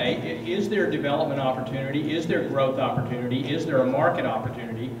about, okay, is there development opportunity? Is there growth opportunity? Is there a market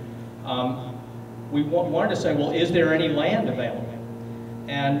opportunity? We wanted to say, well, is there any land available?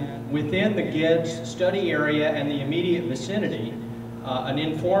 And within the GEDS study area and the immediate vicinity, an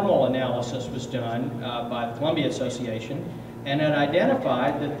informal analysis was done by the Columbia Association, and it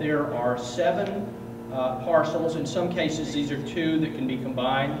identified that there are 7 parcels. In some cases, these are 2 that can be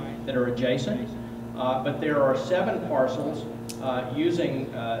combined that are adjacent, but there are 7 parcels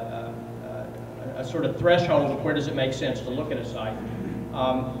using a sort of threshold of where does it make sense to look at a site.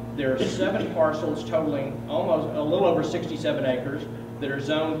 There are 7 parcels totaling almost a little over 67 acres that are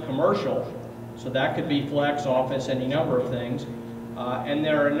zoned commercial, so that could be flex, office, any number of things. And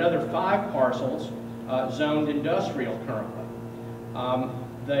there are another 5 parcels zoned industrial currently.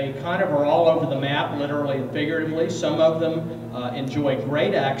 They kind of are all over the map, literally and figuratively. Some of them enjoy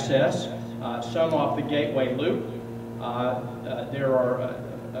great access, some off the Gateway Loop. There are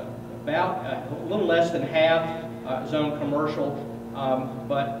about a little less than half zoned commercial,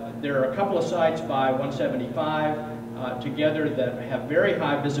 but there are a couple of sites by 175 together that have very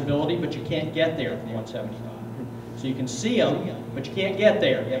high visibility, but you can't get there from 175. So you can see them, but you can't get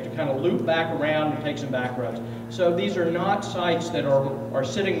there. You have to kind of loop back around and take some back roads. So these are not sites that are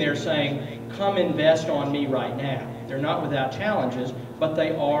sitting there saying, come invest on me right now. They're not without challenges, but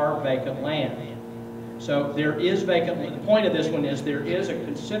they are vacant land. So there is vacant land. The point of this one is there is a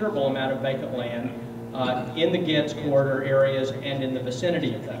considerable amount of vacant land in the GEDS corridor areas and in the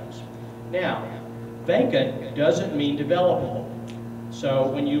vicinity of those. Now, vacant doesn't mean developable. So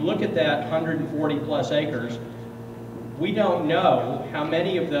when you look at that 140 plus acres, we don't know how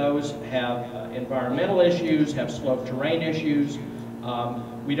many of those have environmental issues, have slope terrain issues.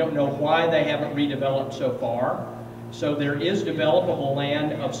 We don't know why they haven't redeveloped so far. So there is developable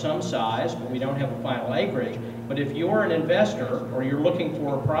land of some size, but we don't have a final acreage. But if you're an investor or you're looking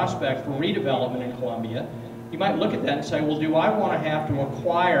for a prospect for redevelopment in Columbia, you might look at that and say, well, do I want to have to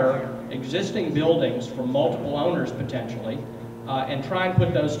acquire existing buildings from multiple owners potentially and try and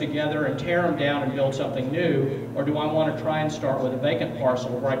put those together and tear them down and build something new, or do I want to try and start with a vacant parcel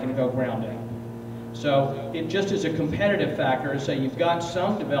where I can go ground up? So it just is a competitive factor to say you've got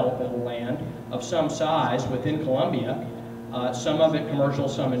some developable land of some size within Columbia, some of it commercial,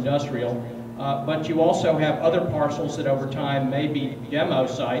 some industrial, but you also have other parcels that over time may be demo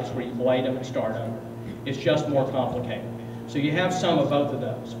sites where you blade them and start over. It's just more complicated. So you have some of both of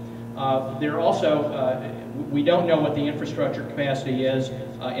those. There also, we don't know what the infrastructure capacity is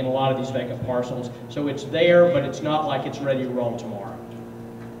in a lot of these vacant parcels. So it's there, but it's not like it's ready to roll tomorrow.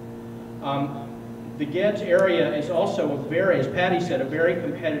 The Geddes area is also a very, as Patty said, a very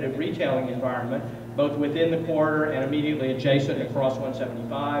competitive retailing environment, both within the corridor and immediately adjacent across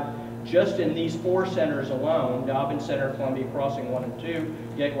 175. Just in these 4 centers alone, Dobbin Center, Columbia Crossing 1 and 2,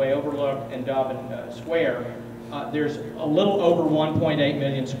 Gateway Overlook, and Dobbin Square, there's a little over 1.8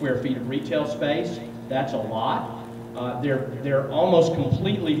 million square feet of retail space. That's a lot. They're almost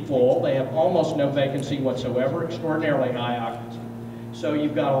completely full. They have almost no vacancy whatsoever, extraordinarily high occupancy. So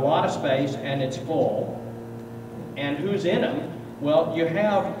you've got a lot of space and it's full. And who's in them? Well, you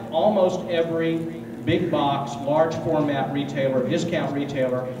have almost every big box, large format retailer, discount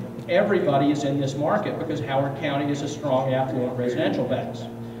retailer. Everybody is in this market because Howard County is a strong affluent residential base.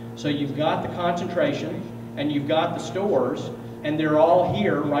 So you've got the concentration and you've got the stores, and they're all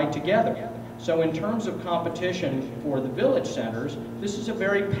here right together. So in terms of competition for the village centers, this is a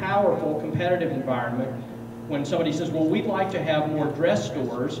very powerful competitive environment. When somebody says, well, we'd like to have more dress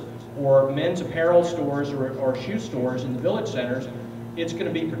stores or men's apparel stores or shoe stores in the village centers, it's going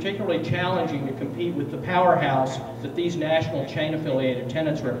to be particularly challenging to compete with the powerhouse that these national chain-affiliated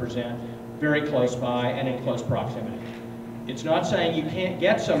tenants represent very close by and in close proximity. It's not saying you can't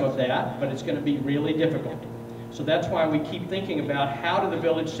get some of that, but it's going to be really difficult. So that's why we keep thinking about how do the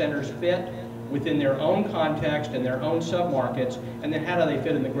village centers fit within their own context and their own submarkets, and then how do they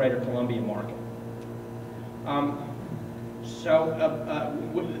fit in the greater Columbia market.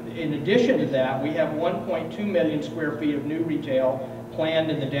 In addition to that, we have 1.2 million square feet of new retail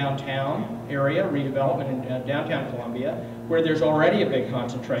planned in the downtown area, redevelopment in downtown Columbia, where there's already a big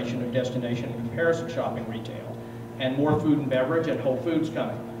concentration of destination and comparison shopping retail, and more food and beverage and Whole Foods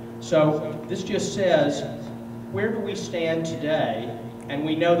coming. So this just says, where do we stand today? And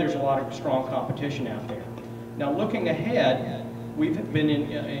we know there's a lot of strong competition out there. Now looking ahead, we've been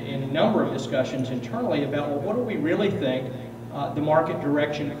in a number of discussions internally about, well, what do we really think the market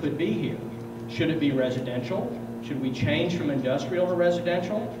direction could be here? Should it be residential? Should we change from industrial to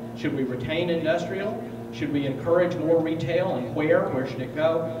residential? Should we retain industrial? Should we encourage more retail, and where? Where should it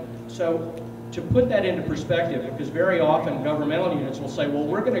go? So to put that into perspective, because very often governmental units will say, well,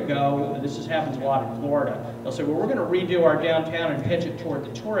 we're going to go, this happens a lot in Florida, they'll say, well, we're going to redo our downtown and pitch it toward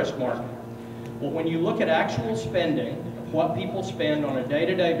the tourist market. Well, when you look at actual spending, what people spend on a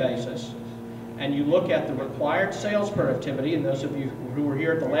day-to-day basis, and you look at the required sales productivity, and those of you who were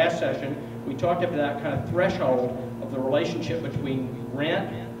here at the last session, we talked about that kind of threshold of the relationship between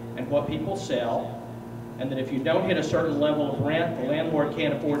rent and what people sell, and that if you don't hit a certain level of rent, the landlord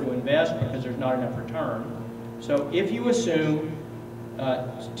can't afford to invest because there's not enough return. So if you assume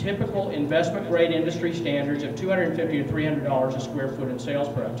typical investment-grade industry standards of $250 to $300 a square foot in sales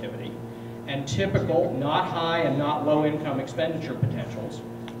productivity, and typical, not high and not low income expenditure potentials,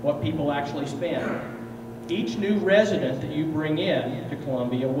 what people actually spend. Each new resident that you bring in to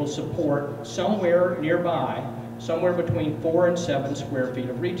Columbia will support somewhere nearby, somewhere between 4 and 7 square feet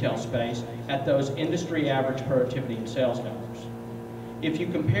of retail space at those industry average productivity and sales numbers. If you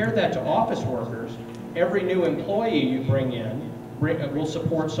compare that to office workers, every new employee you bring in will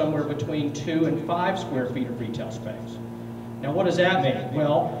support somewhere between 2 and 5 square feet of retail space. Now what does that mean?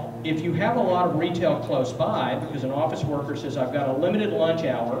 Well, if you have a lot of retail close by, because an office worker says, I've got a limited lunch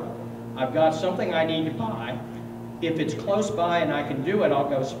hour, I've got something I need to buy, if it's close by and I can do it, I'll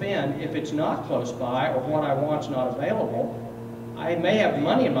go spend. If it's not close by, or what I want's not available, I may have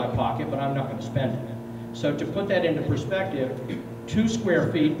money in my pocket, but I'm not going to spend it. So to put that into perspective, 2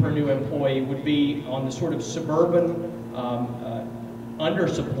 square feet per new employee would be on the sort of suburban,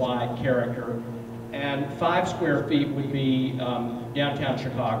 undersupplied character, and 5 square feet would be downtown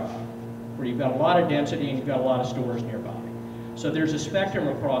Chicago, where you've got a lot of density and you've got a lot of stores nearby. So there's a spectrum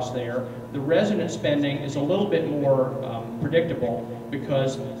across there. The resident spending is a little bit more predictable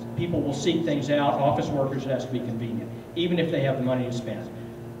because people will seek things out. Office workers, it has to be convenient, even if they have the money to spend.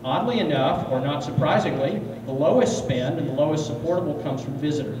 Oddly enough, or not surprisingly, the lowest spend and the lowest supportable comes from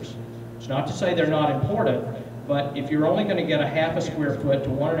visitors. It's not to say they're not important, but if you're only going to get a half a square foot to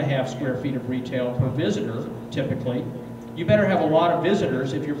 1.5 square feet of retail per visitor, typically, you better have a lot of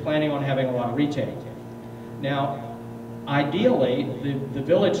visitors if you're planning on having a lot of retail. Now, ideally, the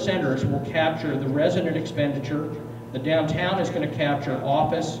village centers will capture the resident expenditure. The downtown is going to capture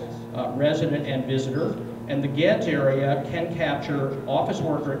office, resident, and visitor. And the GEDS area can capture office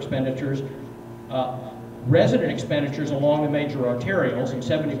worker expenditures, resident expenditures along the major arterials, and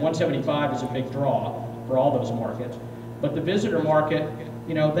 175 is a big draw for all those markets. But the visitor market,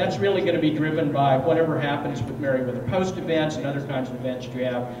 you know, that's really going to be driven by whatever happens with Merriweather Post events and other kinds of events that you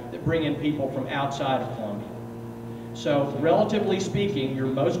have that bring in people from outside of Columbia. So relatively speaking, your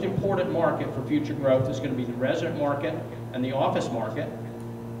most important market for future growth is going to be the resident market and the office market.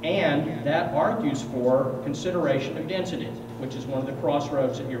 And that argues for consideration of density, which is one of the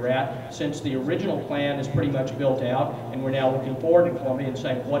crossroads that you're at, since the original plan is pretty much built out, and we're now looking forward in Columbia and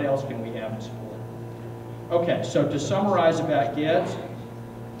saying, what else can we have to support? Okay, so to summarize about GEDS,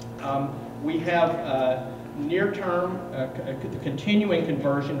 we have near-term continuing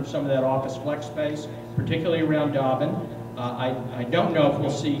conversion of some of that office flex space, particularly around Dobbin. I don't know if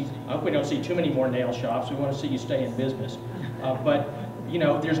we'll see, I hope we don't see too many more nail shops. We want to see you stay in business. But you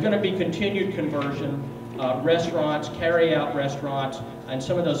know, there's going to be continued conversion, restaurants, carry-out restaurants, and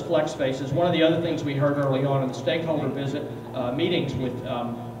some of those flex spaces. One of the other things we heard early on in the stakeholder meetings with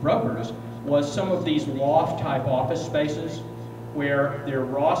brokers was some of these loft-type office spaces where they're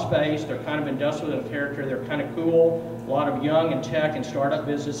raw space, they're kind of industrial in character, they're kind of cool. A lot of young and tech and startup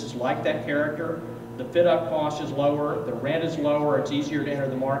businesses like that character. The fit-up cost is lower, the rent is lower, it's easier to enter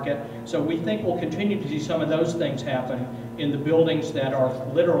the market. So we think we'll continue to see some of those things happen in the buildings that are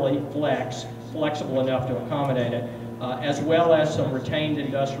literally flexible enough to accommodate it, as well as some retained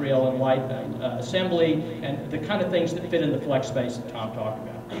industrial and light assembly and the kind of things that fit in the flex space that Tom talked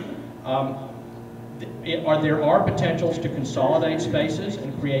about. There are potentials to consolidate spaces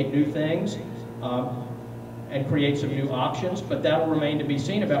and create new things and create some new options, but that will remain to be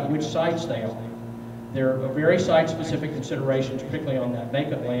seen about which sites they are. There are very site-specific considerations, particularly on that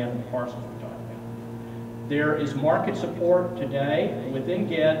vacant land and parcels we're talking about. There is market support today within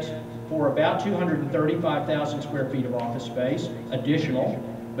GEDS for about 235,000 square feet of office space, additional,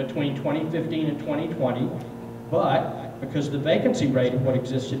 between 2015 and 2020. But because of the vacancy rate of what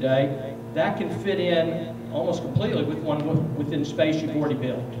exists today, that can fit in almost completely with within space you've already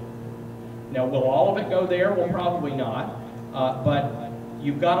built. Now, will all of it go there? Well, probably not. But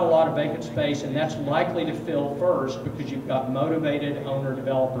you've got a lot of vacant space, and that's likely to fill first because you've got motivated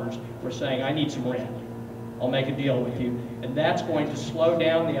owner-developers who are saying, I need some rent. I'll make a deal with you. And that's going to slow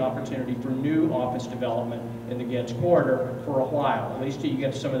down the opportunity for new office development in the GEDS corridor for a while, at least till you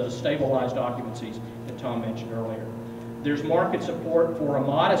get some of those stabilized occupancies that Tom mentioned earlier. There's market support for a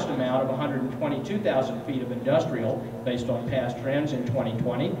modest amount of 122,000 feet of industrial based on past trends in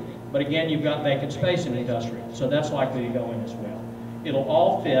 2020. But again, you've got vacant space in industrial, so that's likely to go in as well. It'll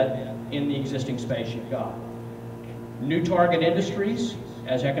all fit in the existing space you've got. New target industries,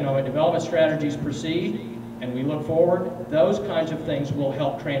 as economic development strategies proceed, and we look forward, those kinds of things will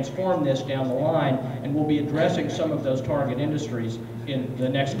help transform this down the line, and we'll be addressing some of those target industries in the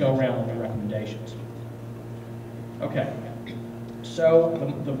next go-round of the recommendations. Okay, so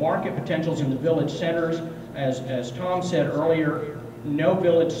the market potentials in the village centers, as Tom said earlier, no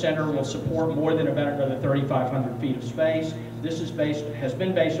village center will support more than about another 3,500 feet of space. This has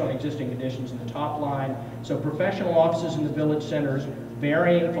been based on existing conditions in the top line. So professional offices in the village centers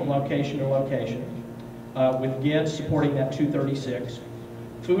varying from location to location, with GEDS supporting that 236.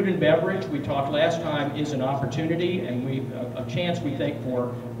 Food and beverage, we talked last time, is an opportunity and a chance, we think,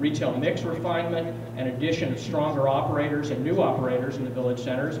 for retail mix refinement and addition of stronger operators and new operators in the village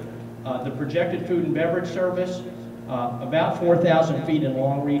centers. The projected food and beverage service, about 4,000 feet in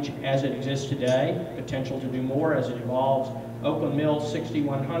long reach as it exists today, potential to do more as it evolves. Oakland Mills,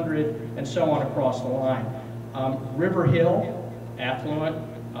 6,100, and so on across the line. River Hill, affluent,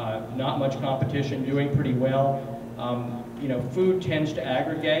 not much competition, doing pretty well. You know, food tends to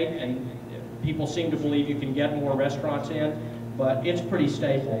aggregate, and people seem to believe you can get more restaurants in, but it's pretty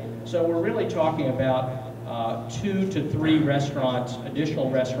stable. So we're really talking about 2 to 3 restaurants, additional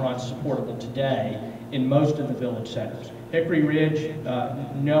restaurants supportable today in most of the village centers. Hickory Ridge,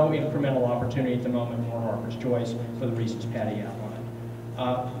 no incremental opportunity at the moment, nor Harper's Choice, for the reasons Patty outlined.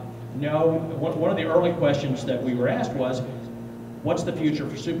 One of the early questions that we were asked was, What's the future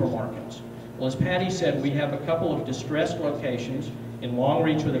for supermarkets? Well, as Patty said, we have a couple of distressed locations in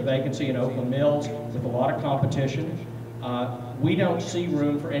Longreach with a vacancy, in Oakland Mills with a lot of competition. We don't see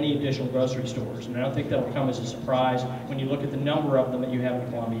room for any additional grocery stores, and I don't think that'll come as a surprise when you look at the number of them that you have in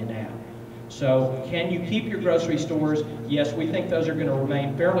Columbia now. So can you keep your grocery stores? Yes, we think those are going to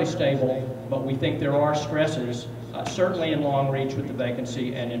remain fairly stable, but we think there are stresses, certainly in Longreach with the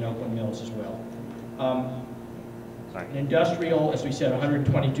vacancy and in Oakland Mills as well. Industrial, as we said,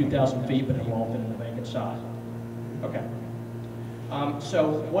 122,000 feet, but have all been in the vacant side. Okay. So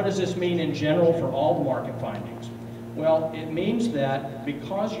what does this mean in general for all the market findings? Well, it means that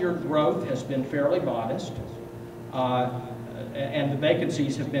because your growth has been fairly modest, and the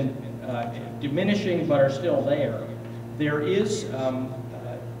vacancies have been diminishing but are still there, there is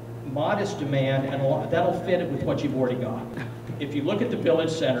modest demand, and that'll fit with what you've already got. If you look at the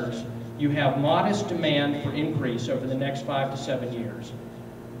village centers, you have modest demand for increase over the next 5 to 7 years.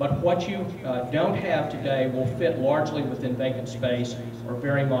 But what you don't have today will fit largely within vacant space or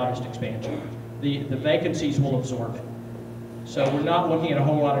very modest expansion. The vacancies will absorb it. So we're not looking at a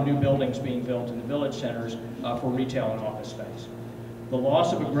whole lot of new buildings being built in the village centers for retail and office space. The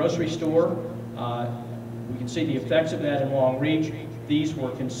loss of a grocery store, we can see the effects of that in Longreach. These were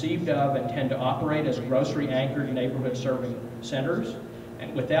conceived of and tend to operate as grocery-anchored neighborhood-serving centers.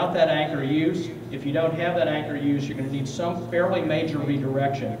 And without that anchor use, if you don't have that anchor use, you're going to need some fairly major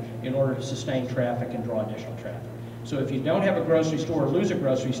redirection in order to sustain traffic and draw additional traffic. So if you don't have a grocery store or lose a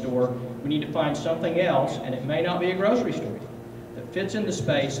grocery store, we need to find something else, and it may not be a grocery store, that fits in the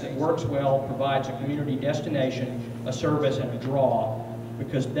space, that works well, provides a community destination, a service, and a draw,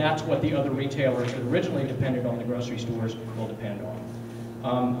 because that's what the other retailers that originally depended on the grocery stores will depend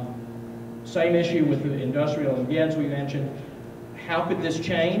on. Same issue with the industrial and GEDS we mentioned. How could this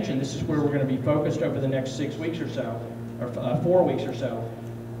change? And this is where we're going to be focused over the next 6 weeks or so, or 4 weeks or so.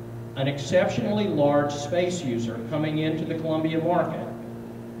 An exceptionally large space user coming into the Columbia market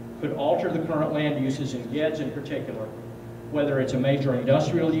could alter the current land uses in GEDS in particular, whether it's a major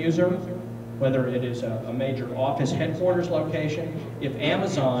industrial user, whether it is a major office headquarters location. If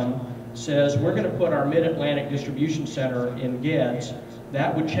Amazon says we're going to put our Mid-Atlantic distribution center in GEDS,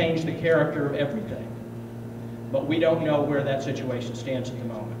 that would change the character of everything. But we don't know where that situation stands at the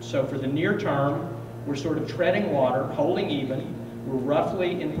moment. So for the near term, we're sort of treading water, holding even. We're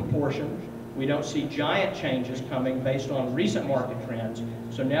roughly in proportion. We don't see giant changes coming based on recent market trends.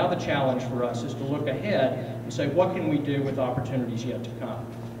 So now the challenge for us is to look ahead and say, what can we do with opportunities yet to come?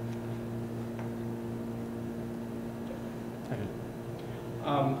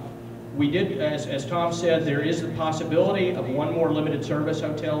 We did, as Tom said, there is the possibility of one more limited service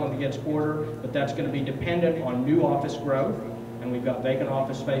hotel in the GEDS quarter, but that's going to be dependent on new office growth, and we've got vacant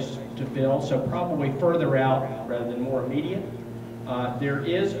office space to fill, so probably further out rather than more immediate. There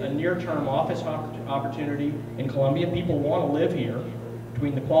is a near-term office opportunity in Columbia. People want to live here.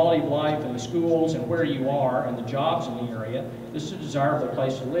 Between the quality of life and the schools and where you are and the jobs in the area, this is a desirable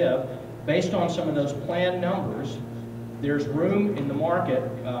place to live. Based on some of those planned numbers, there's room in the market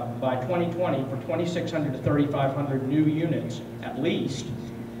by 2020 for 2,600 to 3,500 new units at least,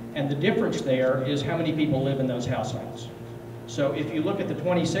 and the difference there is how many people live in those households. So if you look at the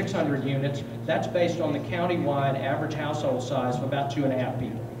 2,600 units, that's based on the county-wide average household size of about 2.5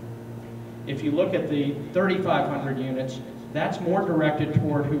 people. If you look at the 3,500 units, that's more directed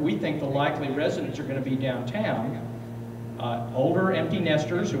toward who we think the likely residents are going to be downtown. Older empty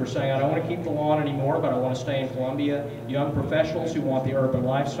nesters who are saying, I don't want to keep the lawn anymore, but I want to stay in Columbia. Young professionals who want the urban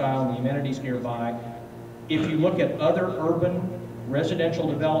lifestyle and the amenities nearby. If you look at other urban residential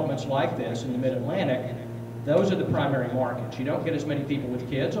developments like this in the Mid-Atlantic, those are the primary markets. You don't get as many people with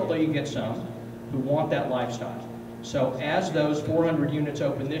kids, although you get some, who want that lifestyle. So as those 400 units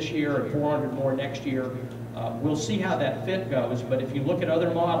open this year and 400 more next year, we'll see how that fit goes, but if you look at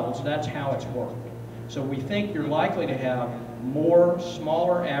other models, that's how it's worked. So we think you're likely to have more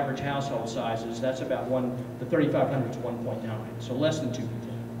smaller average household sizes. That's about the 3,500 to 1.9, so less than 2 people.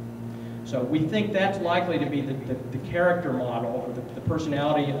 So we think that's likely to be the character model, or the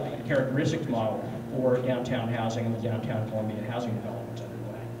personality characteristics model for downtown housing and the downtown Columbia housing developments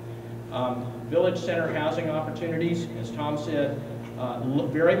underway. Village center housing opportunities, as Tom said,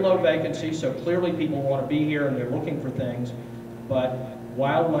 very low vacancy, so clearly people want to be here and they're looking for things, but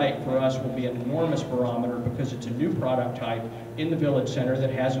Wild Lake for us will be an enormous barometer because it's a new product type in the village center that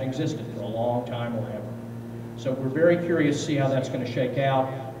hasn't existed for a long time or ever. So we're very curious to see how that's going to shake out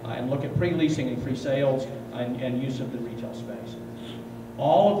and look at pre-leasing and pre-sales and use of the retail space.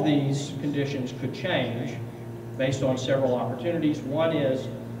 All of these conditions could change based on several opportunities. One is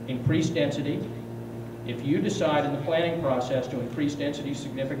increased density. If you decide in the planning process to increase density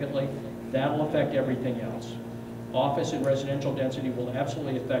significantly, that'll affect everything else. Office and residential density will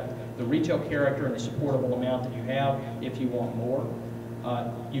absolutely affect the retail character and the supportable amount that you have if you want more.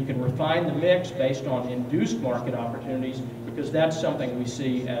 You can refine the mix based on induced market opportunities, because that's something we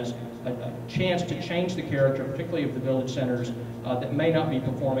see as a chance to change the character, particularly of the village centers that may not be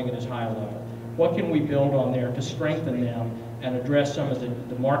performing at as high a level. What can we build on there to strengthen them and address some of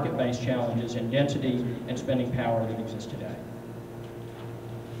the market-based challenges in density and spending power that exist today?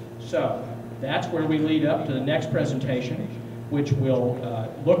 So that's where we lead up to the next presentation, which will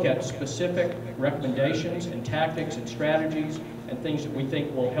look at specific recommendations and tactics and strategies and things that we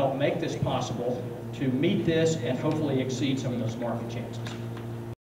think will help make this possible to meet this and hopefully exceed some of those market chances.